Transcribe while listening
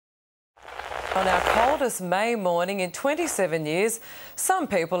On our coldest May morning in 27 years, some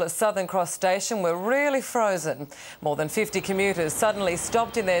people at Southern Cross Station were really frozen. More than 50 commuters suddenly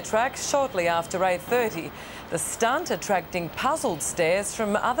stopped in their tracks shortly after 8:30. The stunt attracting puzzled stares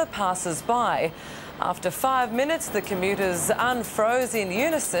from other passers-by. After 5 minutes, the commuters unfroze in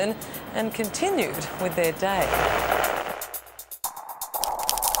unison and continued with their day.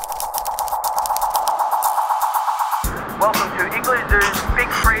 Welcome to Igloo Zoo's Big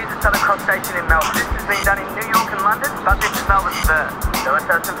Freeze at Southern Cross Station in Melbourne. This has been done in New York and London, but this is Melbourne's first. So let's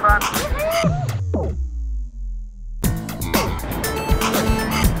have some fun.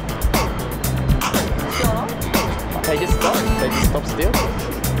 They just stop. They just stop still.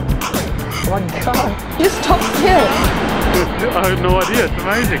 Oh my god. You just stop still. I have no idea. It's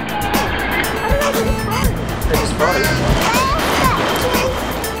amazing. They just froze.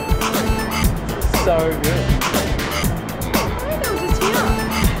 So good.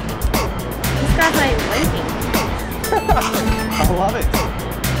 This guy's not even leaving. I love it.